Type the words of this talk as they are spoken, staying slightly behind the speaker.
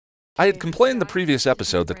I had complained the previous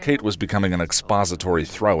episode that Kate was becoming an expository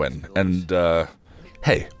throw-in, and,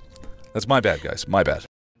 hey, that's my bad, guys, my bad.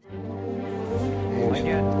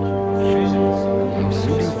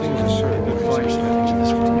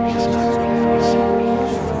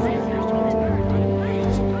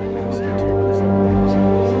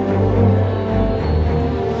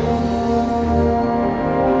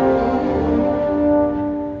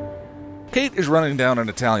 Kate is running down an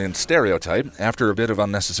Italian stereotype. After a bit of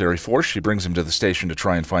unnecessary force, she brings him to the station to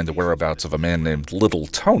try and find the whereabouts of a man named Little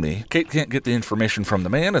Tony. Kate can't get the information from the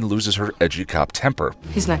man and loses her edgy cop temper.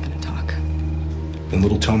 He's not gonna talk. Then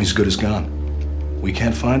Little Tony's good as gone. We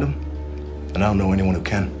can't find him, and I don't know anyone who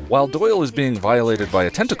can. While Doyle is being violated by a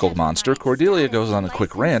tentacle monster, Cordeilla goes on a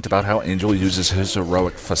quick rant about how Angel uses his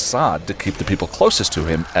heroic facade to keep the people closest to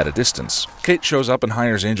him at a distance. Kate shows up and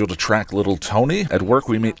hires Angel to track Little Tony. At work,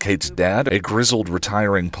 we meet Kate's dad, a grizzled,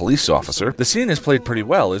 retiring police officer. The scene is played pretty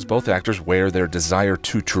well as both actors wear their desire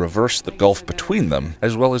to traverse the gulf between them,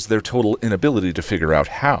 as well as their total inability to figure out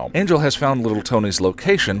how. Angel has found Little Tony's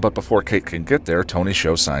location, but before Kate can get there, Tony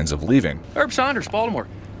shows signs of leaving. Herb Saunders, Baltimore.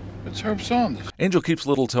 It's Herb Saunders. Angel keeps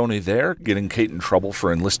Little Tony there, getting Kate in trouble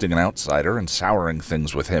for enlisting an outsider and souring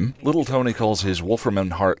things with him. Little Tony calls his Wolfram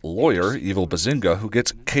 & Hart lawyer, Evil Bazinga, who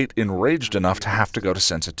gets Kate enraged enough to have to go to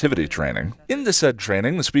sensitivity training. In the said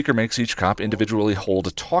training, the speaker makes each cop individually hold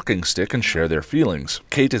a talking stick and share their feelings.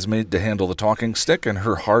 Kate is made to handle the talking stick, and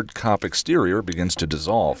her hard cop exterior begins to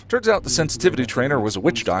dissolve. Turns out the sensitivity trainer was a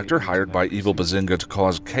witch doctor hired by Evil Bazinga to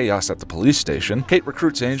cause chaos at the police station. Kate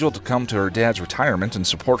recruits Angel to come to her dad's retirement and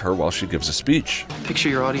support her while she gives a speech. Picture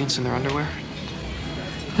your audience in their underwear.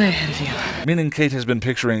 Way ahead of you. Meaning Kate has been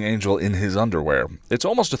picturing Angel in his underwear. It's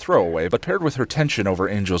almost a throwaway, but paired with her tension over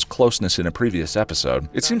Angel's closeness in a previous episode,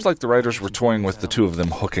 it seems like the writers were toying with the two of them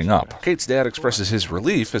hooking up. Kate's dad expresses his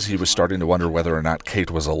relief as he was starting to wonder whether or not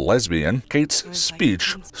Kate was a lesbian. Kate's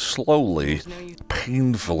speech slowly,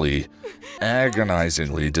 painfully,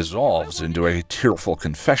 agonizingly dissolves into a tearful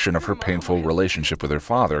confession of her painful relationship with her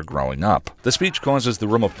father growing up. The speech causes the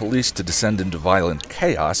room of police to descend into violent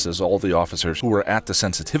chaos as all the officers who were at the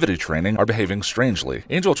sensitivity training are behaving strangely.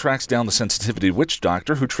 Angel tracks down the sensitivity witch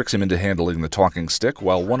doctor who tricks him into handling the talking stick,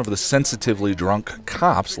 while one of the sensitively drunk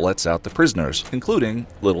cops lets out the prisoners, including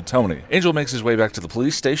Little Tony. Angel makes his way back to the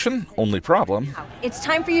police station. Only problem: it's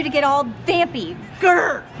time for you to get all vampy.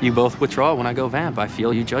 Grr! You both withdraw when I go vamp. I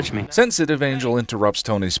feel you judge me. Sensitive Angel interrupts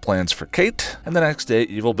Tony's plans for Kate, and the next day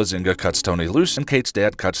Evil Bazinga cuts Tony loose, and Kate's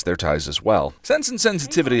dad cuts their ties as well. Sense and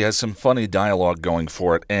Sensitivity has some funny dialogue going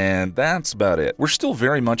for it, and that's about it. We're still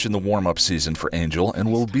very much in the warm-up season for Angel,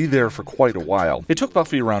 and will be there for quite a while. It took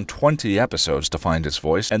Buffy around 20 episodes to find his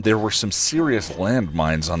voice, and there were some serious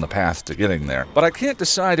landmines on the path to getting there. But I can't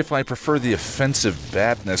decide if I prefer the offensive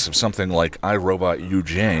badness of something like I, Robot You,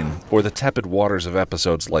 Jane, or the tepid waters of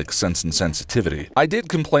episodes like Sense and Sensitivity. I did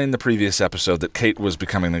complain the previous episode that Kate was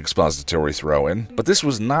becoming an expository throw-in, but this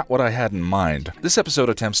was not what I had in mind. This episode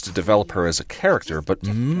attempts to develop her as a character, but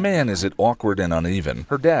man is it awkward and uneven.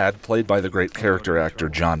 Her dad, played by the great character actor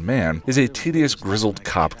John Mann, is a tedious grizzled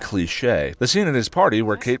cop cliché. The scene at his party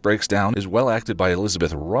where Kate breaks down is well acted by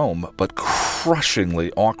Elisabeth Röhm, but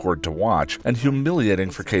crushingly awkward to watch, and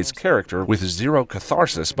humiliating for Kate's character with zero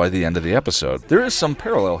catharsis by the end of the episode. There is some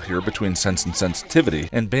parallel here between Sense and Sensitivity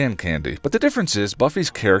and Band Candy, but the difference is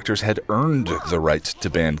Buffy's characters had earned the right to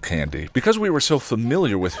Band Candy. Because we were so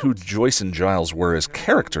familiar with who Joyce and Giles were as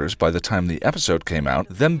characters by the time the episode came out,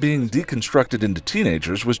 them being deconstructed into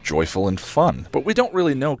teenagers was joyful and fun. But we don't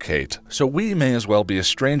really know Kate, so we may as well be a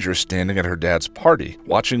stranger standing at her dad's party,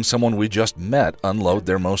 watching someone we just met unload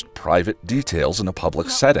their most private details in a public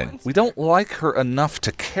setting. We don't like her enough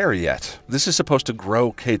to care yet. This is supposed to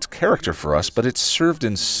grow Kate's character for us, but it's served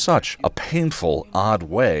in such a painful, odd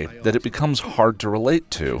way that it becomes hard to relate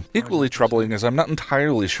to. Equally troubling is I'm not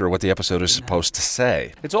entirely sure what the episode is supposed to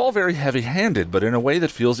say. It's all very heavy-handed, but in a way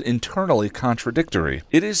that feels internally contradictory.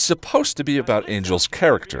 It is supposed to be about Angel's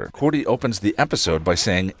character. Cordy opens the episode by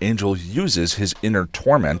saying Angel uses his inner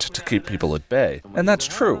torment to keep people at bay. And that's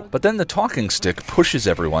true. But then the talking stick pushes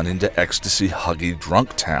everyone into ecstasy huggy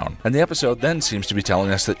drunk town. And the episode then seems to be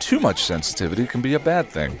telling us that too much sensitivity can be a bad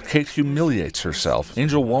thing. Kate humiliates herself.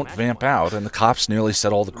 Angel won't vamp out, and the cops nearly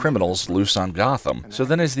set all the criminals loose on Gotham. So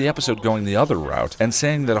then is the episode going the other route and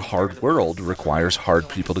saying that a hard world requires hard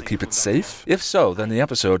people to keep it safe? If so, then the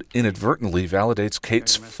episode inadvertently validates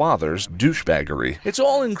Kate's father's douchebaggery. It's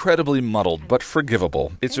all incredibly muddled, but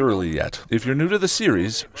forgivable. It's early yet. If you're new to the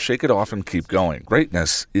series, shake it off and keep going.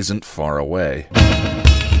 Greatness isn't far away.